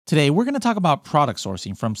Today, we're going to talk about product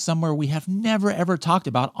sourcing from somewhere we have never ever talked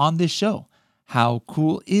about on this show. How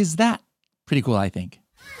cool is that? Pretty cool, I think.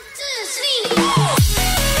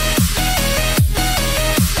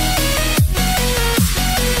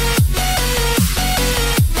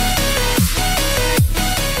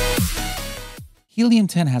 Helium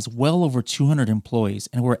 10 has well over 200 employees,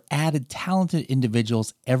 and we're added talented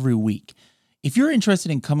individuals every week. If you're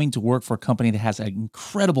interested in coming to work for a company that has an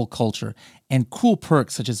incredible culture and cool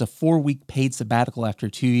perks such as a 4-week paid sabbatical after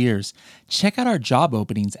 2 years, check out our job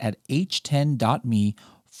openings at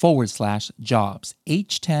h10.me/jobs.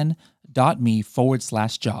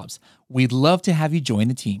 h10.me/jobs. We'd love to have you join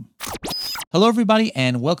the team. Hello, everybody,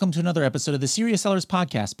 and welcome to another episode of the Serious Sellers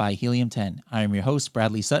Podcast by Helium 10. I am your host,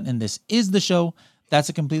 Bradley Sutton, and this is the show that's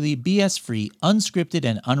a completely BS-free, unscripted,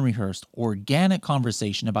 and unrehearsed organic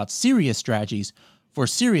conversation about serious strategies for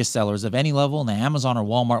serious sellers of any level in the Amazon or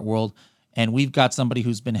Walmart world. And we've got somebody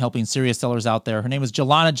who's been helping serious sellers out there. Her name is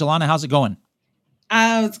Jelana. Jelana, how's it going?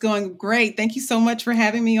 Oh, it's going great. Thank you so much for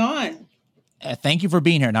having me on. Thank you for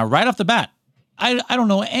being here. Now, right off the bat, I don't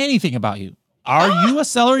know anything about you. Are you a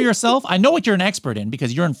seller yourself? I know what you're an expert in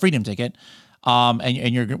because you're in Freedom Ticket,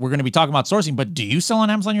 and we're going to be talking about sourcing, but do you sell on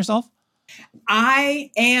Amazon yourself? I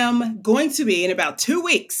am going to be in about 2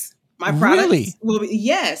 weeks. My products will be,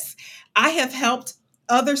 yes. I have helped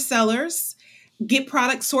other sellers get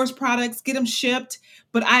products, source products, get them shipped,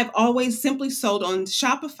 but I've always simply sold on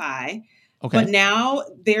Shopify. Okay. But now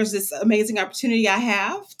there's this amazing opportunity I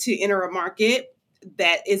have to enter a market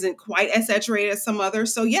that isn't quite as saturated as some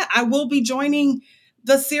others. So yeah, I will be joining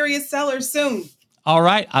the serious sellers soon. All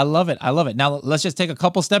right. I love it. Now let's just take a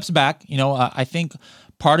couple steps back. I think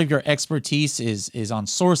part of your expertise is on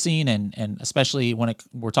sourcing and especially when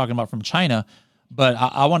we're talking about from China, but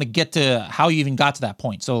I want to get to how you even got to that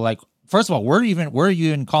point. So like, first of all, where are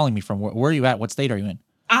you even calling me from? Where are you at? What state are you in?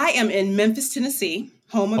 I am in Memphis, Tennessee,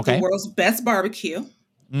 home of the world's best barbecue.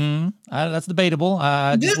 That's debatable.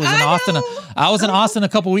 I was in Austin a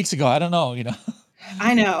couple weeks ago. I don't know,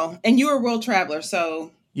 I know. And you're a world traveler,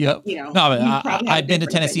 so yep. No, I've been to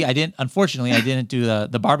Tennessee. Unfortunately, I didn't do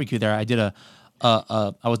the barbecue there. I did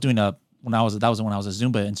when I was a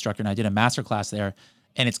Zumba instructor, and I did a master class there,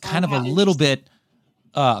 and it's kind of a little bit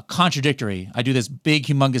contradictory. I do this big,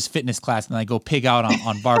 humongous fitness class, and then I go pig out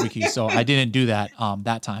on barbecue. So I didn't do that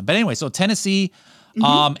that time. But anyway, so Tennessee,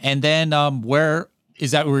 and then where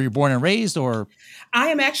is that? Where you're born and raised, or? I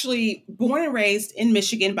am actually born and raised in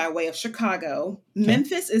Michigan by way of Chicago. Okay.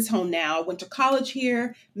 Memphis is home now. Went to college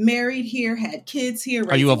here, married here, had kids here.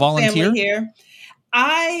 Are you a volunteer here?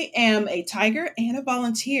 I am a Tiger and a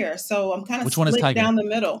volunteer, so I'm kind of split down the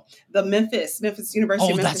middle. The Memphis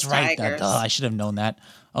University. Oh, Memphis that's right. Tigers. I should have known that.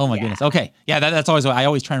 Oh my goodness. Okay, yeah, that's always. I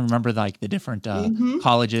always try and remember like the different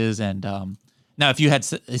colleges and. Now, if you had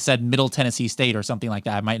said Middle Tennessee State or something like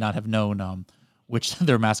that, I might not have known which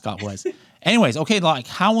their mascot was. Anyways, okay, like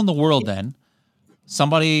how in the world then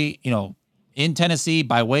somebody in Tennessee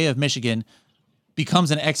by way of Michigan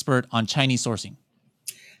becomes an expert on Chinese sourcing?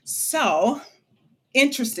 So.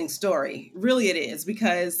 Interesting story. Really it is,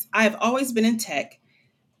 because I've always been in tech,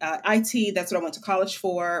 IT, that's what I went to college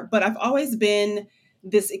for, but I've always been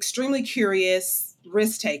this extremely curious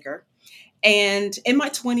risk taker. And in my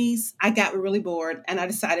 20s, I got really bored and I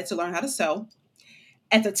decided to learn how to sew.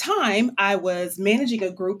 At the time, I was managing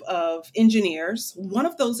a group of engineers. One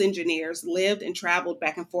of those engineers lived and traveled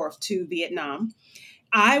back and forth to Vietnam.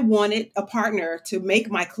 I wanted a partner to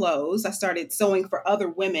make my clothes. I started sewing for other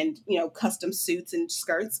women, custom suits and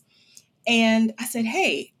skirts. And I said,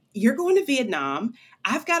 hey, you're going to Vietnam.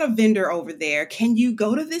 I've got a vendor over there. Can you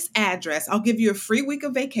go to this address? I'll give you a free week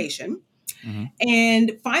of vacation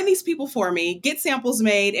and find these people for me, get samples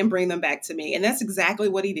made and bring them back to me. And that's exactly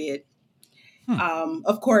what he did.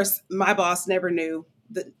 Of course, my boss never knew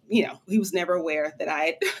that, he was never aware that I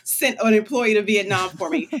had sent an employee to Vietnam for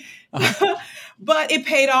me. But it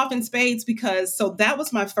paid off in spades so that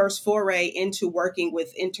was my first foray into working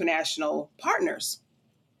with international partners.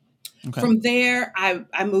 Okay. From there,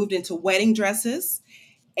 I moved into wedding dresses.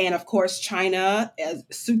 And of course, China,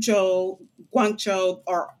 Suzhou, Guangzhou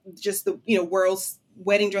are just the world's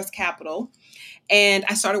wedding dress capital. And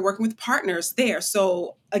I started working with partners there.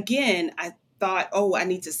 So again, I thought, I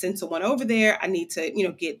need to send someone over there. I need to,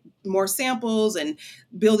 get more samples and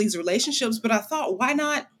build these relationships. But I thought, why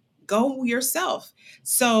not go yourself?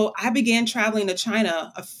 So I began traveling to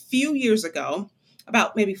China a few years ago,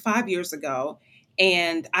 about maybe 5 years ago.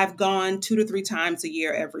 And I've gone 2 to 3 times a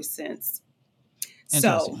year ever since.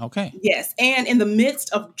 Interesting. So, okay. Yes. And in the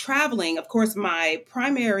midst of traveling, of course, my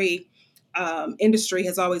primary industry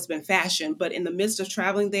has always been fashion. But in the midst of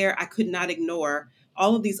traveling there, I could not ignore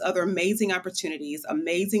all of these other amazing opportunities,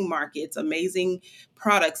 amazing markets, amazing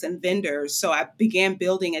products and vendors. So I began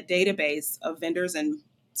building a database of vendors and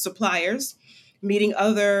suppliers, meeting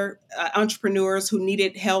other entrepreneurs who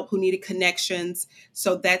needed help, who needed connections.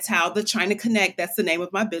 So that's how the China Connect, that's the name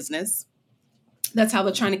of my business. That's how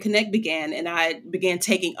the China Connect began. And I began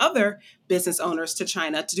taking other business owners to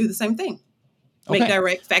China to do the same thing, make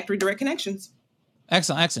direct factory direct connections.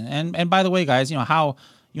 Excellent. And by the way, guys, how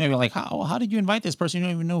you may be like, how did you invite this person? You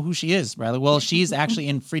don't even know who she is, Bradley. Well, she's actually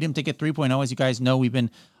in Freedom Ticket 3.0. As you guys know, we've been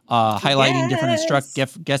highlighting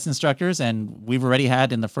different guest instructors, and we've already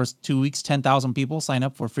had in the first 2 weeks 10,000 people sign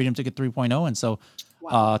up for Freedom Ticket 3.0, and so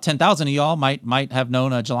 10,000 of y'all might have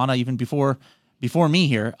known Jelana even before me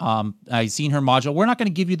here. I've seen her module. We're not going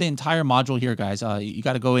to give you the entire module here, guys. You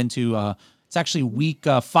got to go into it's actually week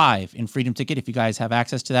 5 in Freedom Ticket if you guys have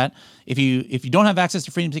access to that. If you don't have access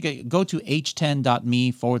to Freedom Ticket, go to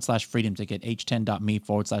h10.me/Freedom Ticket,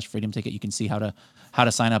 h10.me/Freedom Ticket. You can see how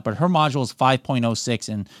to sign up. But her module is 5.06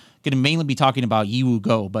 and going to mainly be talking about Yiwu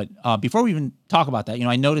Go. But before we even talk about that,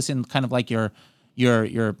 I noticed in kind of like your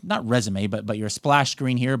not resume, but your splash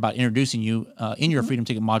screen here about introducing you in your Freedom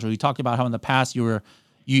Ticket module, you talked about how in the past you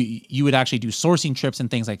would actually do sourcing trips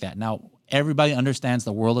and things like that. Now, everybody understands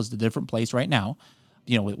the world is a different place right now,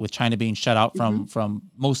 with China being shut out from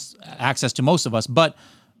most access to most of us. But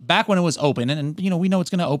back when it was open, and we know it's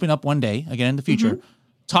going to open up one day again in the future.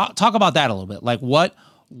 Talk about that a little bit. Like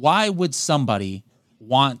why would somebody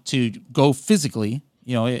want to go physically,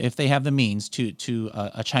 if they have the means to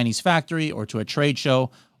a Chinese factory or to a trade show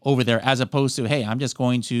over there, as opposed to, hey, I'm just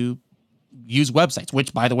going to use websites,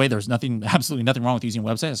 which, by the way, there's absolutely nothing wrong with using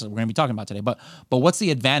websites. So we're going to be talking about today. But what's the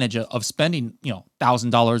advantage of spending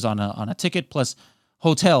 $1,000 on a ticket plus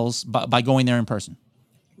hotels by going there in person?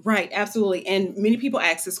 Right, absolutely. And many people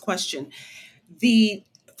ask this question.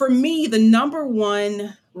 For me, the number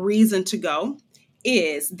one reason to go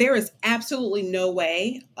is there is absolutely no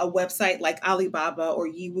way a website like Alibaba or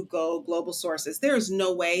Yiwu Go, Global Sources, there is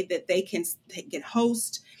no way that they can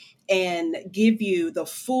host and give you the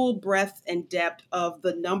full breadth and depth of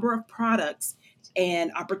the number of products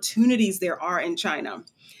and opportunities there are in China.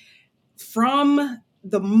 From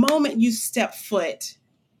the moment you step foot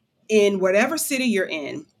in whatever city you're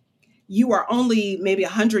in, you are only maybe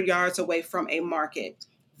 100 yards away from a market.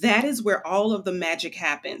 That is where all of the magic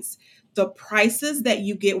happens. The prices that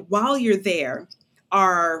you get while you're there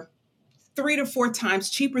are 3 to 4 times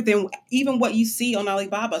cheaper than even what you see on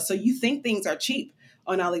Alibaba. So you think things are cheap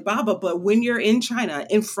on Alibaba, but when you're in China,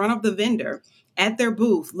 in front of the vendor, at their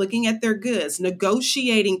booth, looking at their goods,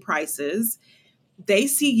 negotiating prices, they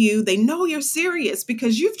see you, they know you're serious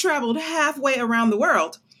because you've traveled halfway around the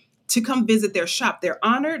world to come visit their shop. They're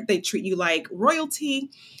honored, they treat you like royalty,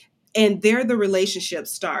 and there the relationship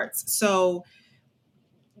starts. So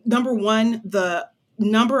number one, the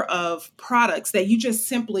number of products that you just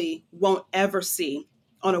simply won't ever see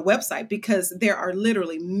on a website, because there are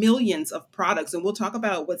literally millions of products. And we'll talk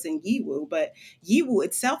about what's in Yiwu, but Yiwu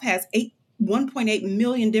itself has 1.8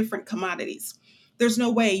 million different commodities. There's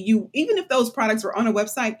no way even if those products were on a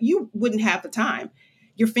website, you wouldn't have the time.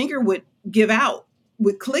 Your finger would give out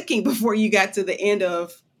with clicking before you got to the end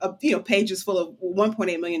of pages full of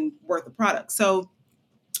 1.8 million worth of products. So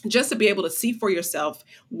just to be able to see for yourself,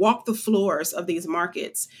 walk the floors of these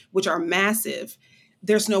markets, which are massive,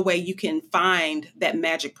 there's no way you can find that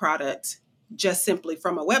magic product just simply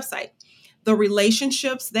from a website. The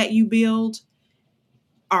relationships that you build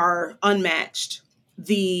are unmatched.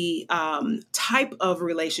 The type of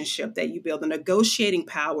relationship that you build, the negotiating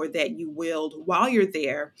power that you wield while you're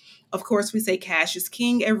there. Of course, we say cash is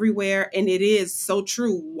king everywhere, and it is so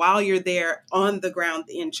true while you're there on the ground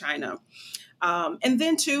in China. And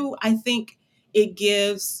then too, I think it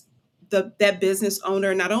gives that business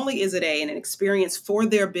owner, not only is it an experience for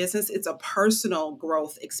their business, it's a personal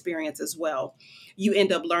growth experience as well. You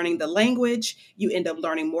end up learning the language, you end up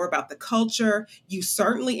learning more about the culture, you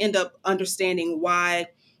certainly end up understanding why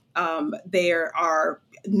there are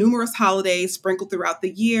numerous holidays sprinkled throughout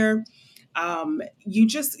the year. You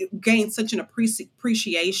just gain such an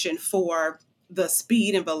appreciation for the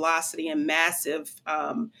speed and velocity and massive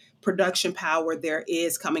production power there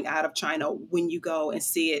is coming out of China when you go and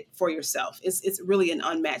see it for yourself. It's really an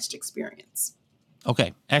unmatched experience.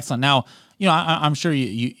 Okay, excellent. Now, I'm sure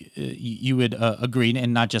you would agree,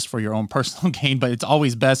 and not just for your own personal gain, but it's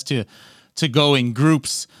always best to go in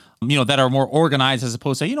groups, that are more organized, as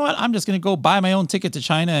opposed to, I'm just going to go buy my own ticket to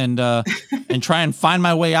China and and try and find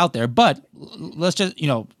my way out there. But let's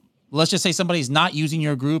just say somebody's not using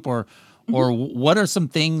your group, or what are some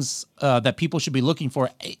things that people should be looking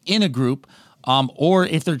for in a group Or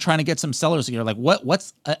if they're trying to get some sellers together, like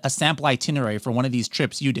what's a sample itinerary for one of these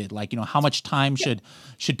trips you did? Like, how much time should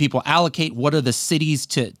people allocate? What are the cities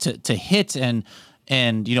to hit? And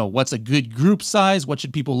what's a good group size? What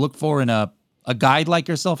should people look for in a guide like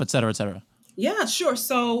yourself, et cetera, et cetera? Yeah, sure.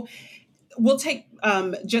 So we'll take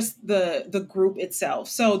just the group itself.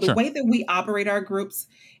 So the Sure. way that we operate our groups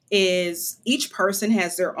is each person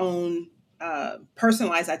has their own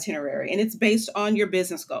personalized itinerary, and it's based on your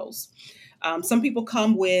business goals. Some people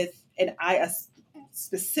come with a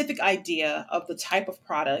specific idea of the type of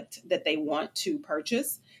product that they want to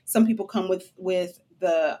purchase. Some people come with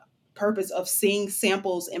the purpose of seeing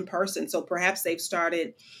samples in person. So perhaps they've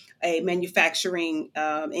started a manufacturing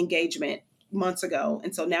engagement months ago,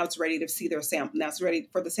 and so now it's ready to see their sample. Now it's ready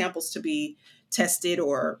for the samples to be tested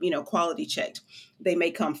or quality checked. They may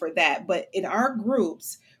come for that, but in our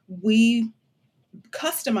groups, we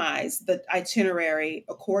customize the itinerary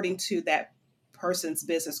according to that person's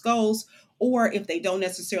business goals. Or if they don't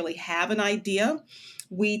necessarily have an idea,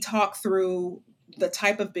 we talk through the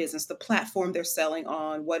type of business, the platform they're selling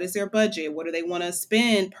on, what is their budget, what do they want to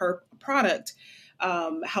spend per product,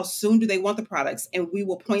 how soon do they want the products, and we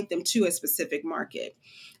will point them to a specific market.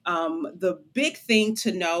 The big thing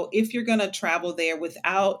to know if you're going to travel there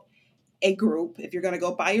without a group, if you're going to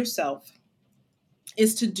go by yourself,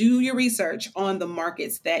 is to do your research on the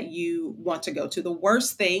markets that you want to go to. The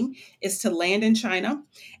worst thing is to land in China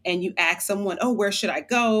and you ask someone, oh, where should I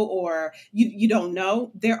go? Or you don't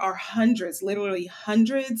know. There are hundreds, literally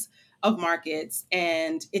hundreds of markets,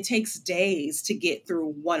 and it takes days to get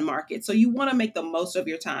through one market. So you want to make the most of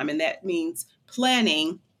your time. And that means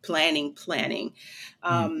planning, planning, planning.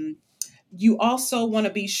 You also want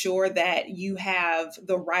to be sure that you have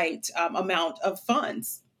the right amount of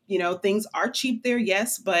funds. Things are cheap there,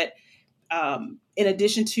 yes, but in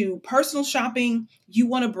addition to personal shopping, you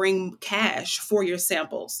want to bring cash for your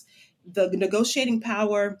samples. The negotiating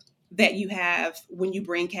power that you have when you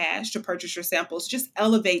bring cash to purchase your samples just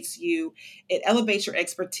elevates you. It elevates your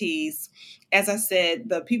expertise. As I said,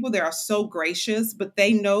 the people there are so gracious, but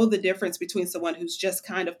they know the difference between someone who's just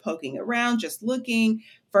kind of poking around, just looking,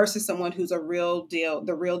 versus someone who's the real deal,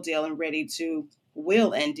 and ready to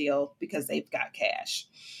will and deal because they've got cash.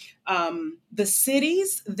 The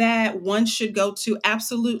cities that one should go to,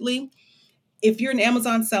 absolutely. If you're an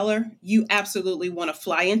Amazon seller, you absolutely want to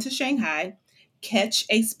fly into Shanghai, catch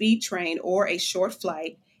a speed train or a short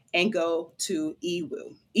flight, and go to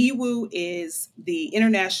Yiwu. Yiwu is the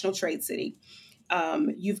international trade city.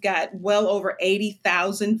 You've got well over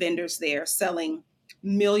 80,000 vendors there selling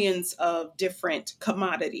millions of different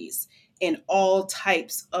commodities in all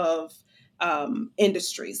types of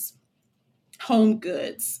industries: home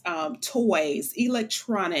goods, toys,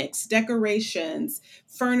 electronics, decorations,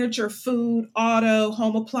 furniture, food, auto,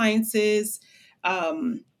 home appliances,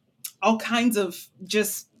 um, all kinds of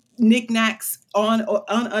just knickknacks on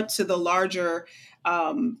up to the larger,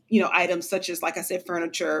 items such as, like I said,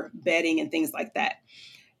 furniture, bedding, and things like that.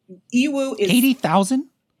 Yiwu is 80,000?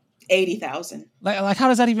 80,000. Like how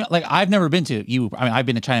does that even, like, I've never been to you. I mean, I've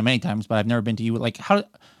been to China many times, but I've never been to you. Like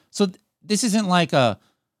so this isn't like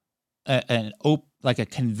like a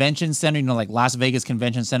convention center, like Las Vegas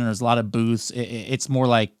Convention Center. There's a lot of booths. It's more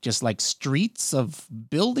like just like streets of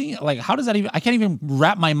building. Like, how does that even? I can't even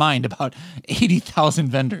wrap my mind about 80,000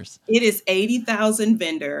 vendors. It is 80,000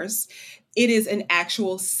 vendors. It is an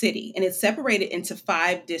actual city, and it's separated into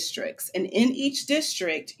 5 districts. And in each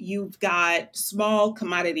district, you've got small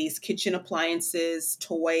commodities, kitchen appliances,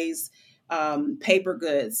 toys, paper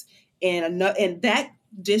goods. In that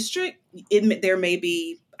district, there may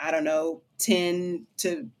be, I don't know, 10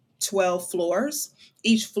 to 12 floors.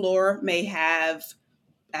 Each floor may have,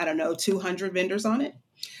 I don't know, 200 vendors on it.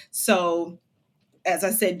 So, as I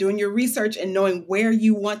said, doing your research and knowing where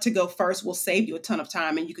you want to go first will save you a ton of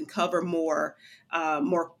time, and you can cover more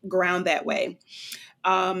ground that way.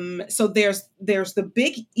 So there's the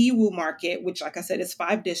big Yiwu market, which, like I said, is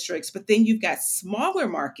 5 districts, but then you've got smaller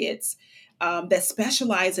markets that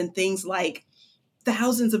specialize in things like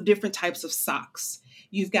thousands of different types of socks.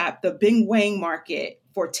 You've got the Bing Wang market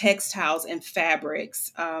for textiles and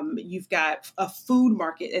fabrics. You've got a food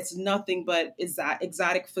market. It's nothing but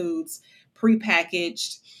exotic foods,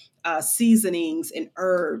 prepackaged seasonings and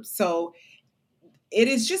herbs. So it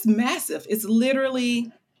is just massive. It's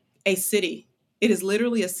literally a city. It is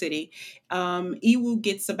literally a city. Yiwu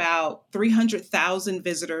gets about 300,000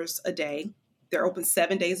 visitors a day. They're open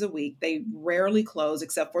 7 days a week. They rarely close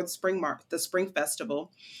except for the spring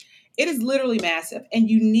festival. It is literally massive, and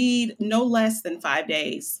you need no less than 5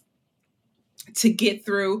 days to get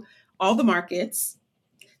through all the markets,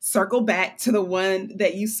 circle back to the one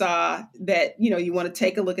that you saw that, you want to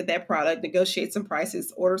take a look at that product, negotiate some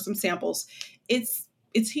prices, order some samples. It's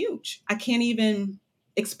huge. I can't even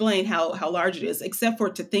explain how large it is, except for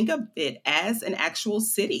to think of it as an actual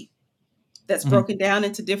city that's Mhm. broken down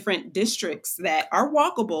into different districts that are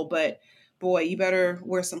walkable, but boy, you better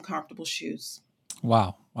wear some comfortable shoes.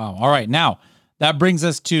 Wow. Wow. All right. Now that brings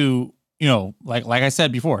us to, like I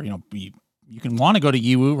said before, you can want to go to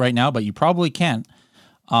Yiwu right now, but you probably can't,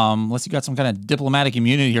 unless you got some kind of diplomatic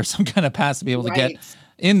immunity or some kind of pass to be able to get Right.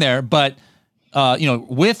 in there. But,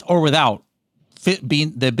 with or without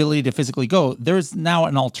being the ability to physically go, there's now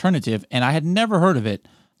an alternative. And I had never heard of it,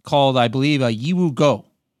 called, I believe, Yiwu Go,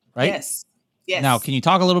 right? Yes. Now, Yes. can you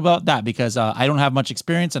talk a little about that? Because I don't have much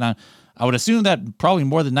experience, and I would assume that probably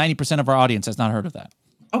more than 90% of our audience has not heard of that.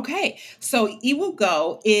 Okay. So Iwu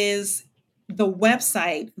Go is the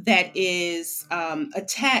website that is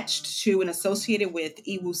attached to and associated with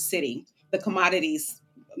Iwu City, the commodities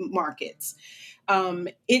markets.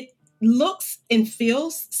 It looks and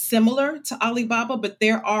feels similar to Alibaba, but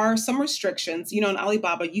there are some restrictions. In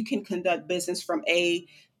Alibaba, you can conduct business from A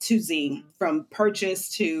to Z, from purchase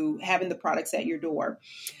to having the products at your door.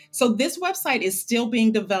 So this website is still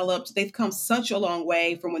being developed. They've come such a long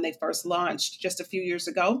way from when they first launched just a few years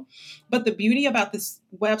ago. But the beauty about this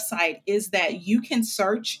website is that you can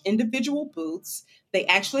search individual booths. They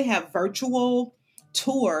actually have virtual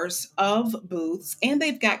tours of booths, and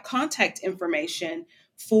they've got contact information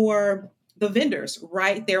for the vendors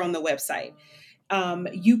right there on the website.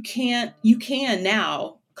 You can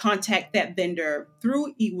now contact that vendor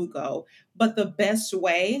through Iwugo, but the best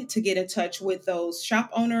way to get in touch with those shop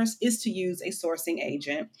owners is to use a sourcing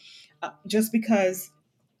agent. Just because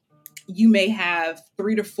you may have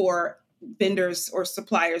 3 to 4 vendors or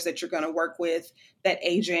suppliers that you're going to work with, that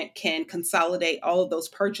agent can consolidate all of those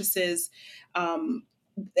purchases. Um,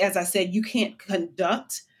 as I said, you can't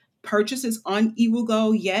conduct purchases on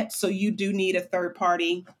Iwugo yet, so you do need a third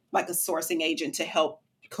party, like a sourcing agent, to help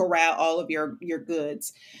corral all of your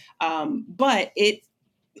goods. But it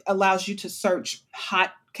allows you to search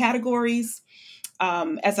hot categories.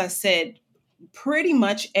 As I said, pretty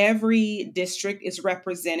much every district is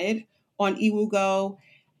represented on Iwugo.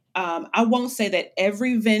 I won't say that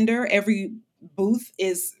every vendor, every booth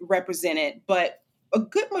is represented, but a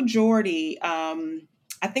good majority.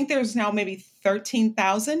 I think there's now maybe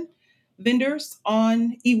 13,000 vendors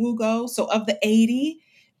on Iwugo. So of the 80,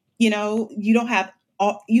 you don't have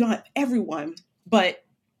everyone, but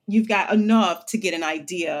you've got enough to get an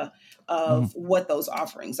idea Mhm. of what those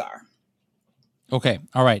offerings are. Okay.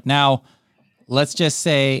 All right. Now, let's just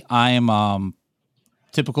say I am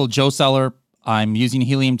typical Joe seller. I'm using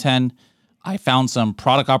Helium 10. I found some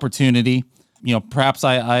product opportunity. Perhaps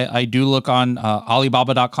I do look on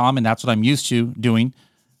Alibaba.com, and that's what I'm used to doing.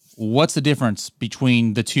 What's the difference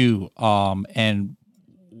between the two? And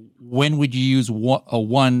when would you use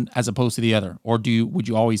one as opposed to the other, or would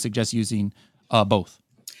you always suggest using both?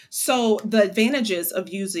 So the advantages of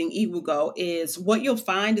using Iwugo is what you'll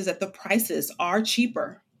find is that the prices are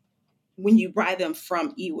cheaper when you buy them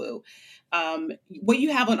from Iwu. What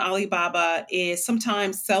you have on Alibaba is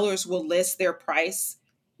sometimes sellers will list their price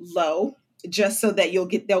low just so that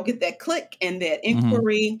they'll get that click and that Hmm.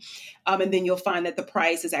 inquiry, and then you'll find that the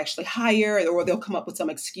price is actually higher, or they'll come up with some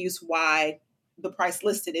excuse why the price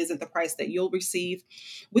listed isn't the price that you'll receive.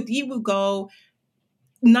 With Yiwu Go,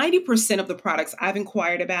 90% of the products I've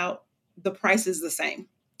inquired about, the price is the same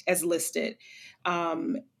as listed.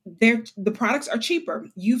 Um, the products are cheaper.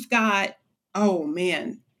 You've got, oh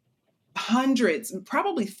man, hundreds,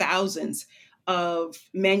 probably thousands of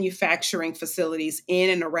manufacturing facilities in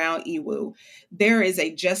and around Iwu. There is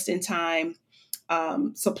a just-in-time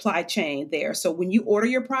supply chain there. So when you order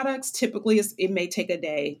your products, typically it may take a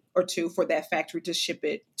day or two for that factory to ship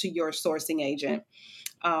it to your sourcing agent.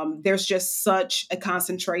 There's just such a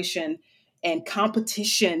concentration and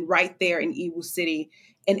competition right there in Iwu City,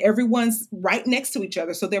 and everyone's right next to each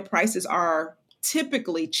other. So their prices are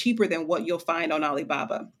typically cheaper than what you'll find on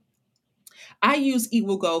Alibaba. I use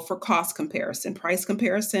Iwugo for cost comparison, price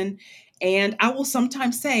comparison. And I will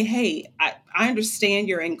sometimes say, hey, I understand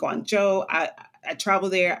you're in Guangzhou. I travel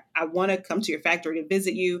there. I want to come to your factory to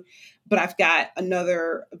visit you, but I've got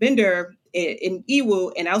another vendor in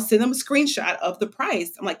Iwu, and I'll send them a screenshot of the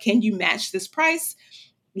price. I'm like, can you match this price?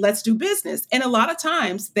 Let's do business. And a lot of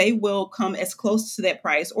times they will come as close to that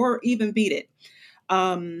price or even beat it.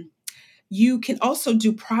 Um, you can also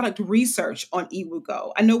do product research on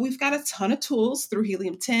Iwugo. I know we've got a ton of tools through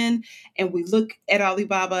Helium 10, and we look at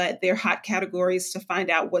Alibaba at their hot categories to find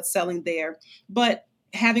out what's selling there. But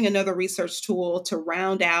having another research tool to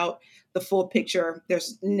round out the full picture,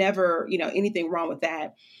 there's never, anything wrong with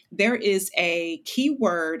that. There is a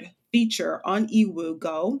keyword feature on eWoo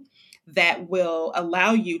Go that will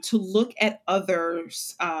allow you to look at other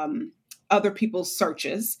people's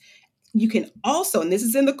searches. You can also, and this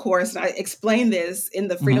is in the course, and I explain this in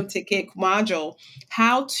the Hmm. Freedom Ticket module,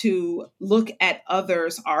 how to look at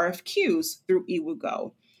others' RFQs through eWoo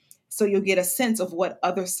Go. So you'll get a sense of what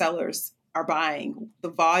other sellers are buying, the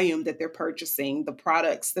volume that they're purchasing, the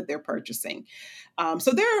products that they're purchasing.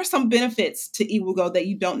 So there are some benefits to eWoo Go that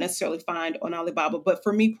you don't necessarily find on Alibaba. But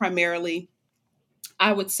for me, primarily,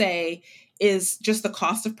 I would say is just the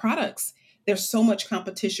cost of products. There's so much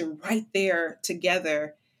competition right there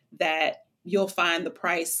together that you'll find the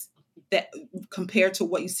price that compared to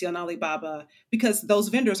what you see on Alibaba, because those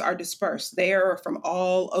vendors are dispersed. They are from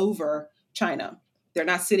all over China. They're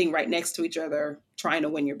not sitting right next to each other trying to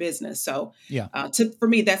win your business. So, Yeah. for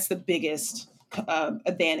me, that's the biggest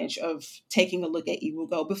advantage of taking a look at eWoo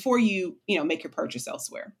Go before you make your purchase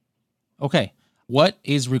elsewhere. Okay. What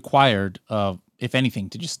is required, if anything,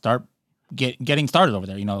 to just start getting started over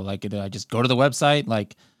there? Like, do I just go to the website,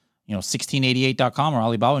 like, 1688.com or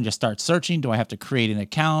Alibaba, and just start searching? Do I have to create an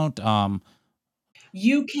account?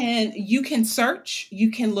 You can search,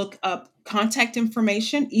 you can look up contact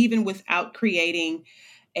information even without creating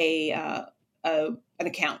a, an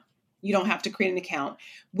account. You don't have to create an account.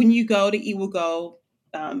 When you go to eWoo Go,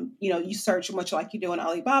 you search much like you do on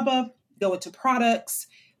Alibaba, go into products,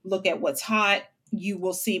 look at what's hot. You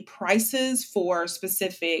will see prices for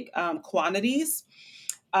specific quantities.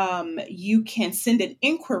 You can send an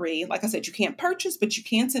inquiry. Like I said, you can't purchase, but you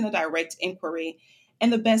can send a direct inquiry.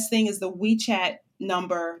 And the best thing is the WeChat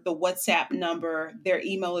number, the WhatsApp number, their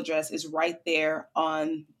email address is right there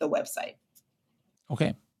on the website.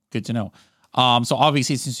 Okay. Good to know. So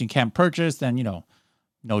obviously, since you can't purchase, then,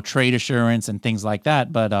 no trade assurance and things like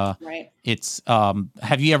that. But Right. it's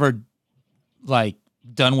have you ever like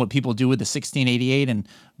done what people do with the 1688 and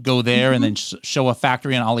go there and then show a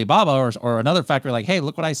factory on Alibaba or another factory, like, hey,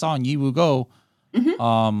 look what I saw in eWoo Go.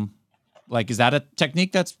 Mm-hmm. Like, is that a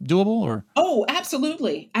technique that's doable? Or Oh,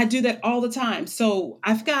 absolutely. I do that all the time. So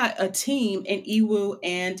I've got a team in eWoo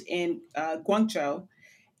and in Guangzhou.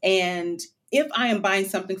 And if I am buying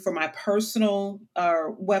something for my personal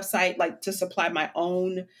website, like to supply my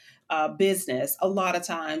own business, a lot of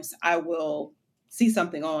times I will see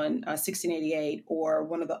something on 1688 or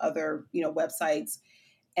one of the other websites,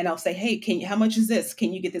 and I'll say, "Hey, how much is this?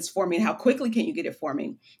 Can you get this for me? And how quickly can you get it for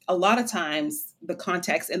me?" A lot of times, the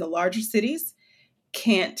contacts in the larger cities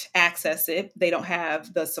can't access it. They don't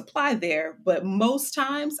have the supply there. But most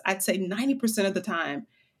times, I'd say 90% of the time,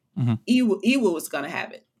 Mhm. eWoo is going to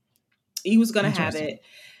have it. eWoo's going to have Interesting. it.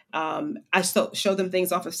 I show them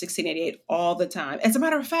things off of 1688 all the time. As a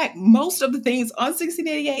matter of fact, most of the things on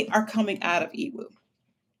 1688 are coming out of eWoo.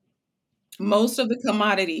 Most of the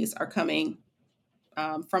commodities are coming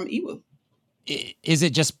from eWoo. Is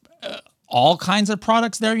it just all kinds of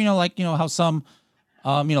products there? Like, how some,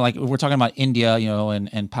 like we're talking about India,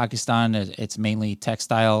 and Pakistan, it's mainly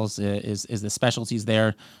textiles is the specialties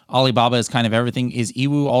there. Alibaba is kind of everything. Is the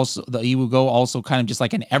eWoo Go also kind of just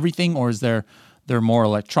like an everything, or is there more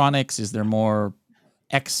electronics? Is there more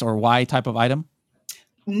X or Y type of item?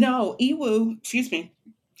 No, eWoo, excuse me,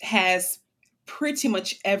 has pretty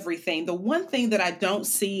much everything. The one thing that I don't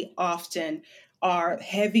see often are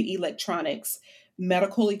heavy electronics,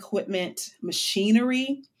 medical equipment,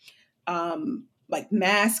 machinery, like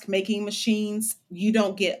mask making machines. You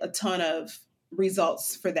don't get a ton of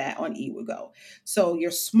results for that on eWoo Go. So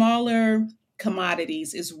your smaller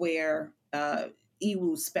commodities is where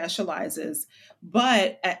eWoo specializes.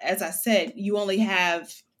 But as I said, you only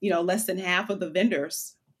have less than half of the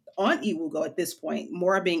vendors on eWoo Go at this point.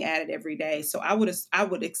 More are being added every day. So I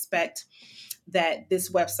would expect that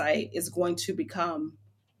this website is going to become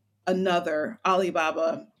another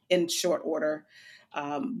Alibaba in short order.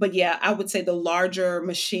 But yeah, I would say the larger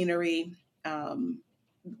machinery. Um,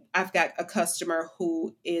 I've got a customer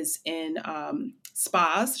who is in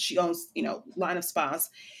spas. She owns, line of spas,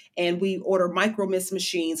 and we order micro mist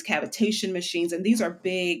machines, cavitation machines, and these are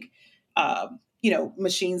big,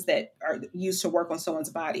 machines that are used to work on someone's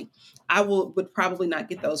body. I would probably not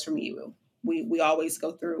get those from you. We always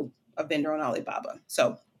go through a vendor on Alibaba.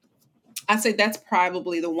 So I say that's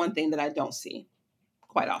probably the one thing that I don't see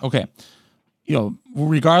quite often. Okay.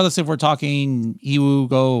 Regardless if we're talking eWoo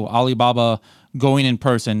Go, Alibaba, going in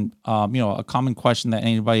person, a common question that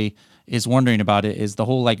anybody is wondering about it is the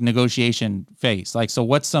whole like negotiation phase. Like, so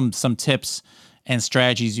what's some tips and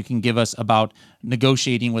strategies you can give us about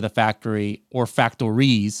negotiating with a factory or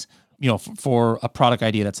factories for a product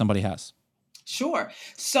idea that somebody has? Sure.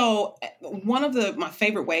 So one of my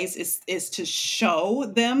favorite ways is to show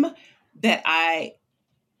them that I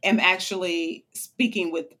am actually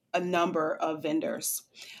speaking with a number of vendors.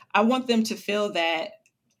 I want them to feel that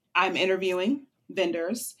I'm interviewing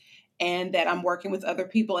vendors and that I'm working with other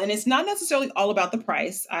people. And it's not necessarily all about the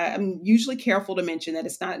price. I'm usually careful to mention that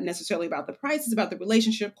it's not necessarily about the price, it's about the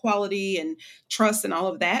relationship quality and trust and all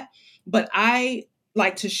of that. But I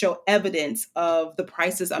like to show evidence of the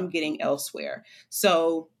prices I'm getting elsewhere.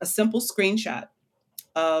 So a simple screenshot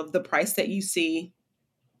of the price that you see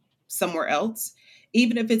somewhere else,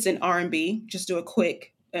 even if it's in RMB, just do a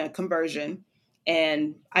quick conversion.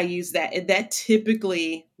 And I use that. That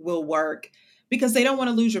typically will work because they don't want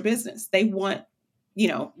to lose your business. They want,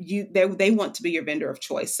 they want to be your vendor of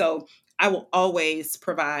choice. So I will always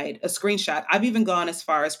provide a screenshot. I've even gone as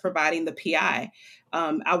far as providing the PI.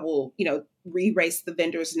 I will, re-erase the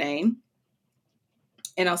vendor's name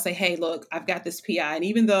and I'll say, hey, look, I've got this PI. And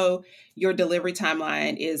even though your delivery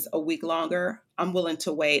timeline is a week longer, I'm willing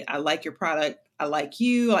to wait. I like your product. I like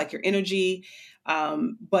you. I like your energy.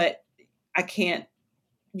 But I can't,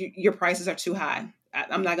 your prices are too high.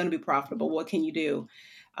 I'm not going to be profitable. What can you do?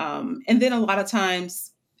 And then a lot of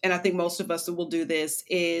times, and I think most of us will do this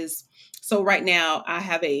is, so right now I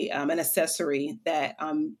have an accessory that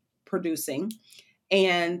I'm producing,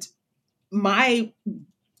 and my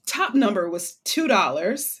top number was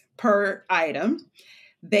 $2 per item.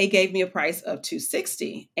 They gave me a price of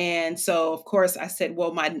 $260. And so of course I said,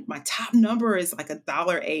 well, my top number is like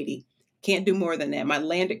 $1.80. Can't do more than that. My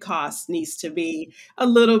landed cost needs to be a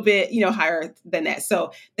little bit, higher than that.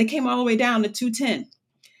 So they came all the way down to $210.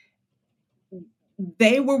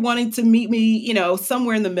 They were wanting to meet me,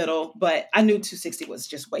 somewhere in the middle, but I knew $260 was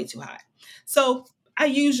just way too high. So I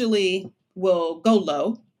usually will go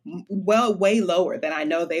low, way lower than I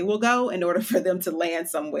know they will go in order for them to land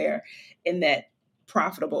somewhere in that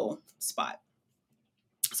profitable spot.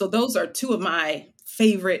 So those are two of my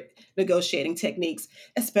favorite negotiating techniques,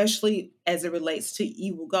 especially as it relates to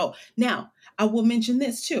eWoolGo. Now, I will mention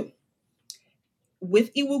this too.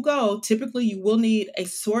 With eWoolGo, typically you will need a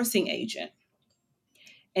sourcing agent.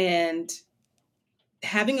 And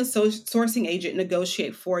having a sourcing agent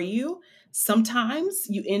negotiate for you, sometimes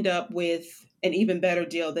you end up with an even better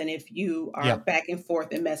deal than if you are back and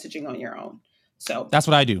forth and messaging on your own. So that's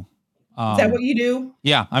what I do. Is that what you do?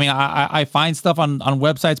 Yeah. I mean, I find stuff on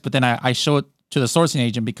websites, but then I show it to the sourcing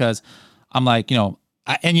agent because I'm like,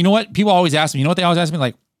 and you know what? People always ask me, they always ask me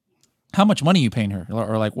like, how much money are you paying her?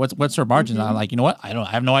 Or like, what's her margin? Mm-hmm. I'm like, you know what? I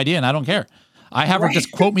have no idea. And I don't care. I have her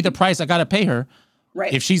just quote me the price I got to pay her.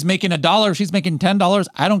 Right. If she's making $1, if she's making $10,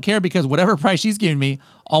 I don't care because whatever price she's giving me,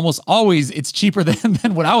 almost always it's cheaper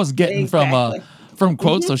than what I was getting from quotes.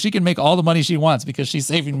 Mm-hmm. So she can make all the money she wants because she's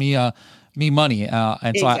saving me money.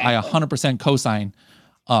 And so I 100% co-sign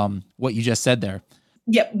what you just said there.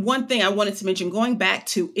 Yep. One thing I wanted to mention, going back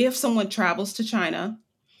to if someone travels to China,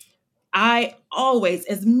 I always,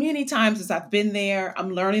 as many times as I've been there,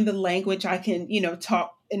 I'm learning the language. I can,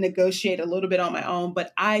 talk and negotiate a little bit on my own,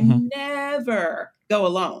 but I never go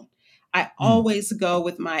alone. I always go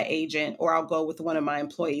with my agent, or I'll go with one of my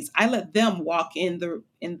employees. I let them walk in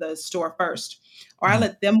the store first, or I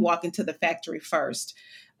let them walk into the factory first.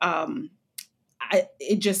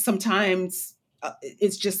 It just sometimes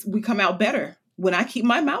it's just, we come out better when I keep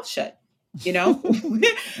my mouth shut. When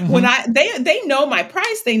they know my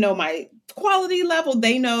price, they know my quality level,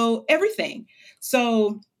 they know everything.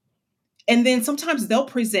 So, and then sometimes they'll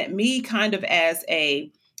present me kind of as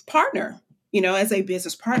a partner, as a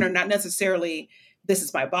business partner, not necessarily this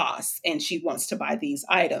is my boss and she wants to buy these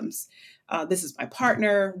items. This is my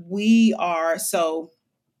partner. We are, so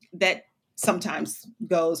that sometimes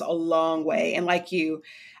goes a long way. And like you,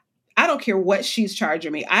 I don't care what she's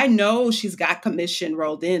charging me. I know she's got commission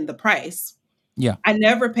rolled in the price. Yeah. I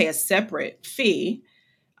never pay a separate fee.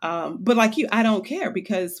 But like you, I don't care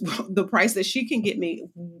because the price that she can get me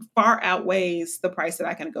far outweighs the price that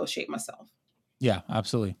I can negotiate myself. Yeah,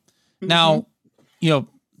 absolutely. Mm-hmm. Now,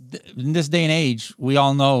 in this day and age, we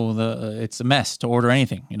all know it's a mess to order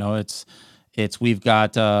anything. We've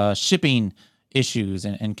got shipping issues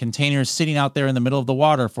and containers sitting out there in the middle of the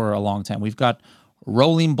water for a long time. We've got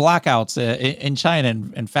rolling blackouts in China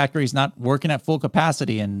and factories not working at full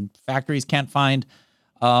capacity, and factories can't find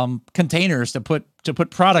containers to put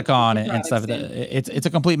product on and stuff. It's a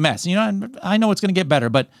complete mess. And I know it's going to get better,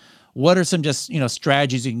 but what are some just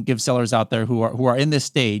strategies you can give sellers out there who are in this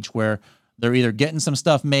stage where they're either getting some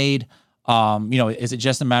stuff made? Is it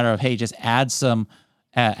just a matter of, hey, just add some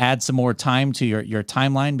more time to your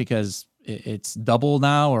timeline because it's double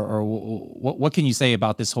now, or what can you say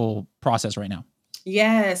about this whole process right now?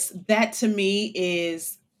 Yes, that to me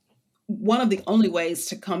is one of the only ways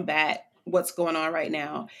to combat what's going on right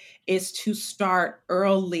now is to start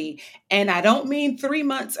early. And I don't mean 3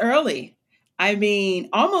 months early. I mean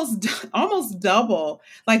almost almost double.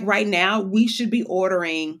 Like right now we should be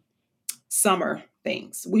ordering summer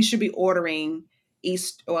things. We should be ordering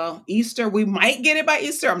Easter, we might get it by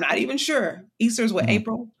Easter. I'm not even sure. Easter's what, Mhm.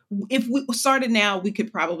 April? If we started now, we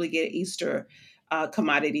could probably get Easter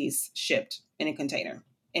commodities shipped in a container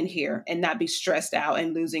in here and not be stressed out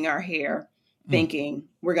and losing our hair Mm. thinking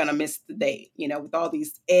we're going to miss the date, with all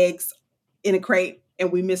these eggs in a crate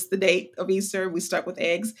and we missed the date of Easter. We stuck with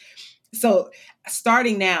eggs. So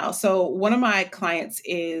starting now, so one of my clients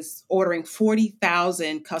is ordering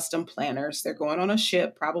 40,000 custom planners. They're going on a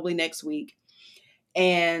ship probably next week.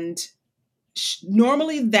 And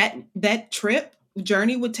normally that trip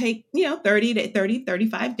journey would take, 30 to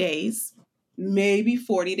 35 days, maybe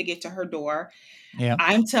 40 to get to her door. Yeah.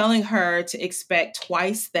 I'm telling her to expect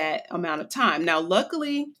twice that amount of time. Now,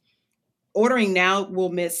 luckily, ordering now will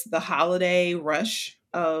miss the holiday rush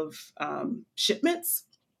of shipments,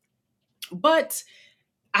 but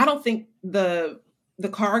I don't think the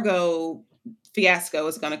cargo fiasco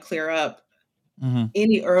is going to clear up Hmm.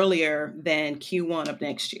 any earlier than Q1 of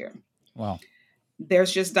next year. Wow.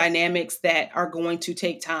 There's just dynamics that are going to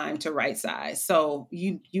take time to right size. So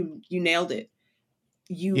you nailed it.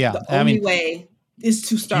 Yeah. The I mean, only way is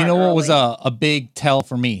to you start know what was early. a big tell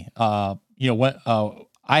for me? What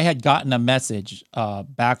I had gotten a message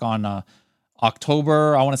back on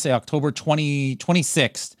October, I want to say October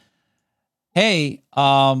 26th. Hey,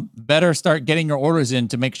 better start getting your orders in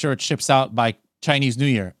to make sure it ships out by Chinese New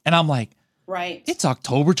Year. And I'm like, Right. it's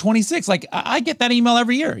October 26th. Like I get that email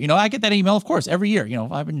every year. I get that email, of course, every year.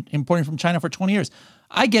 I've been importing from China for 20 years.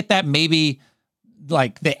 I get that maybe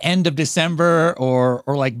like the end of December or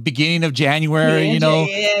like beginning of January,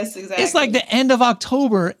 Yes, it's like exactly. the end of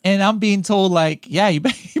October and I'm being told like, yeah, you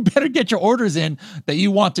better get your orders in that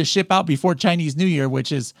you want to ship out before Chinese New Year,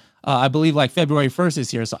 which is, I believe like February 1st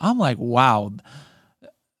this year. So I'm like, wow,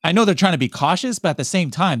 I know they're trying to be cautious, but at the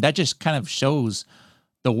same time, that just kind of shows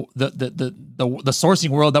the sourcing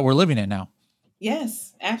world that we're living in now.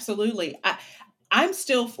 Yes, absolutely.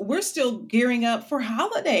 We're still gearing up for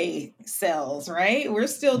holiday sales, right? We're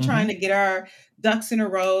still trying Hmm. to get our ducks in a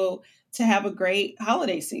row to have a great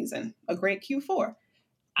holiday season, a great Q4.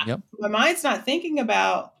 Yep. My mind's not thinking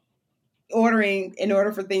about ordering in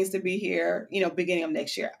order for things to be here, beginning of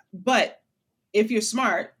next year. But if you're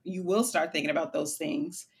smart, you will start thinking about those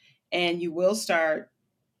things and you will start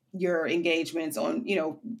your engagements on,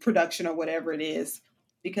 production or whatever it is,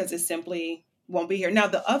 because it simply won't be here. Now,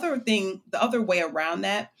 the other way around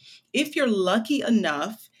that, if you're lucky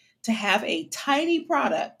enough to have a tiny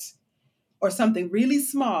product or something really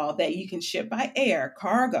small that you can ship by air,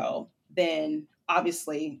 cargo, then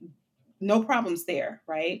obviously no problems there,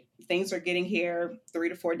 right? Things are getting here 3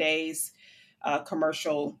 to 4 days.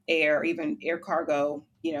 Commercial air, even air cargo,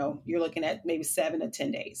 you're looking at maybe 7 to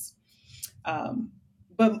 10 days. Um,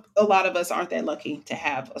 but a lot of us aren't that lucky to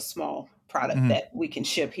have a small product Hmm. that we can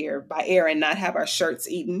ship here by air and not have our shirts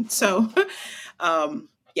eaten. So,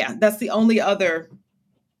 yeah, that's the only other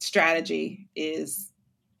strategy is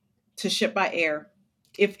to ship by air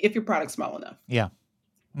if your product's small enough. Yeah.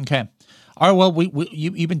 Okay. All right. Well,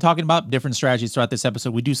 you've been talking about different strategies throughout this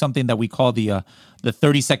episode. We do something that we call the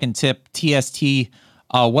 30-second tip TST.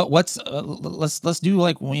 Let's do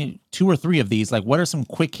like two or three of these. Like, what are some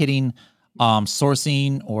quick hitting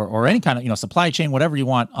sourcing or any kind of supply chain, whatever you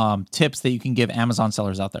want, tips that you can give Amazon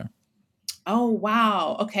sellers out there? Oh,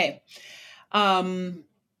 wow. Okay. Um,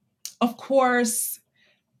 of course,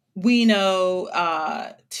 we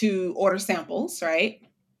know to order samples, right?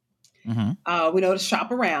 Mm-hmm. We know to shop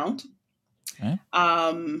around. Okay.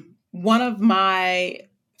 One of my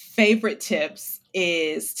favorite tips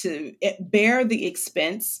is to bear the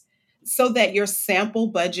expense so that your sample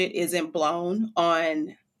budget isn't blown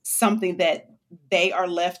on something that they are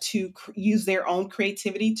left to use their own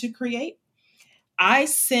creativity to create. I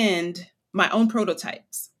send my own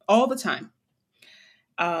prototypes all the time.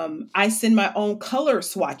 I send my own color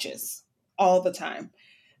swatches all the time.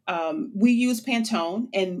 We use Pantone,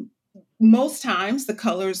 and most times the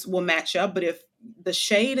colors will match up. But if the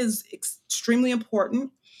shade is extremely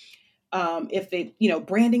important, if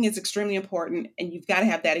branding is extremely important, and you've got to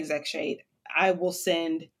have that exact shade, I will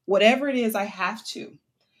send whatever it is I have to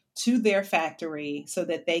their factory so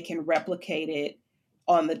that they can replicate it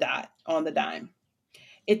on the dot, on the dime.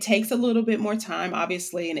 It takes a little bit more time,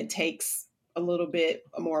 obviously, and it takes a little bit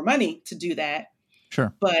more money to do that.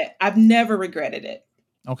 Sure. but I've never regretted it.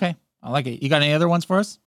 Okay. I like it. You got any other ones for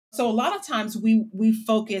us? So a lot of times we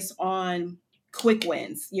focus on quick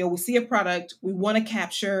wins. We see a product, we want to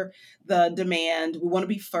capture the demand, we want to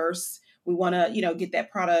be first, we want to, get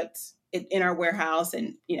that product in our warehouse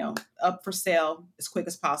and, up for sale as quick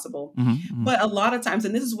as possible. Mm-hmm. But a lot of times,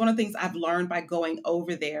 and this is one of the things I've learned by going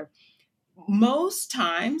over there, most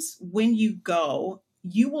times when you go,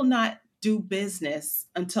 you will not do business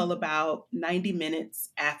until about 90 minutes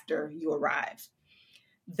after you arrive.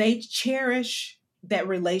 They cherish that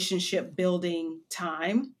relationship building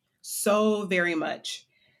time so very much.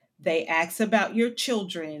 They ask about your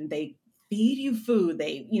children. They feed you food.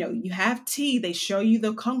 You have tea. They show you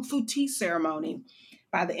the Kung Fu tea ceremony.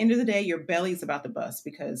 By the end of the day, your belly's about to bust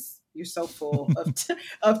because you're so full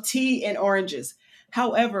of tea and oranges.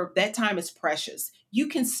 However, that time is precious. You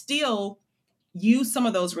can still use some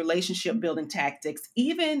of those relationship building tactics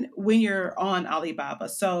even when you're on Alibaba.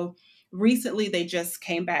 So recently, they just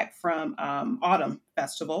came back from Autumn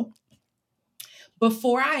Festival.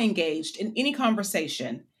 Before I engaged in any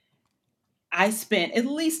conversation, I spent at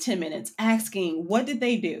least 10 minutes asking, what did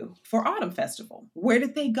they do for Autumn Festival? Where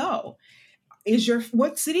did they go?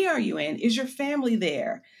 What city are you in? Is your family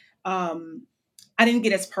there? I didn't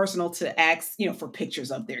get as personal to ask, for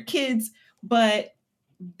pictures of their kids, but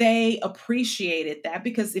they appreciated that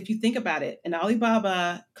because if you think about it, an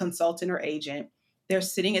Alibaba consultant or agent, they're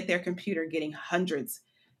sitting at their computer getting hundreds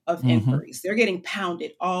of inquiries. They're getting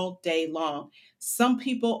pounded all day long. Some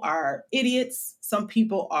people are idiots. Some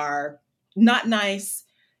people are not nice.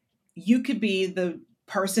 You could be the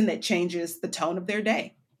person that changes the tone of their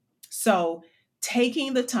day. So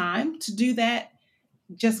taking the time to do that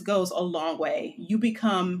just goes a long way. You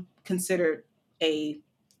become considered a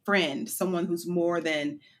friend, someone who's more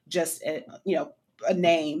than just a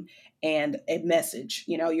name and a message.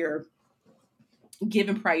 You're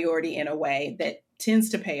given priority in a way that tends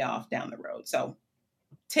to pay off down the road. So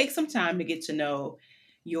take some time to get to know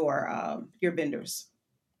your vendors.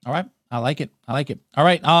 All right. I like it. All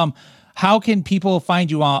right. How can people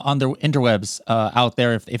find you on the interwebs out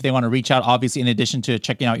there if they want to reach out, obviously, in addition to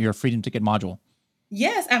checking out your Freedom Ticket module?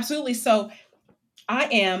 Yes, absolutely. So I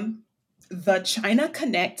am the China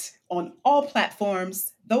Connect on all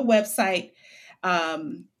platforms, the website,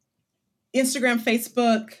 Instagram,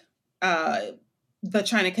 Facebook, the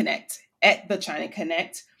China Connect, at the China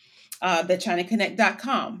Connect.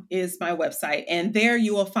 TheChinaConnect.com is my website. And there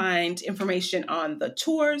you will find information on the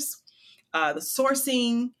tours, the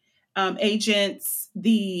sourcing agents,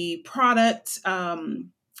 the product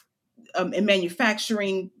and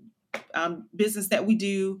manufacturing business that we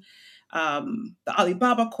do, the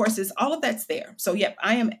Alibaba courses, all of that's there. So, yep,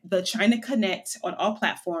 I am the China Connect on all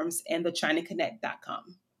platforms and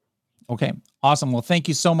TheChinaConnect.com. Okay, awesome. Well, thank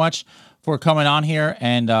you so much for coming on here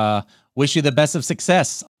and wish you the best of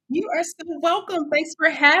success. You are so welcome. Thanks for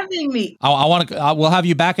having me. I want to. We'll have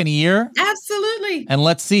you back in a year. Absolutely. And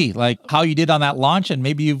let's see, how you did on that launch, and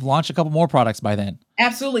maybe you've launched a couple more products by then.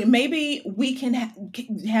 Absolutely. Maybe we can have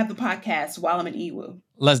the podcast while I'm in Yiwu.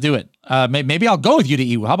 Let's do it. Maybe I'll go with you to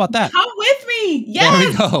Yiwu. How about that? Come with me. Yes. There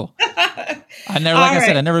we go. I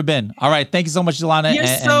said, I've never been. All right. Thank you so much, Jelana. You're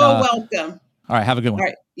so welcome. All right. Have a good one. All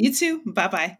right. You too. Bye-bye.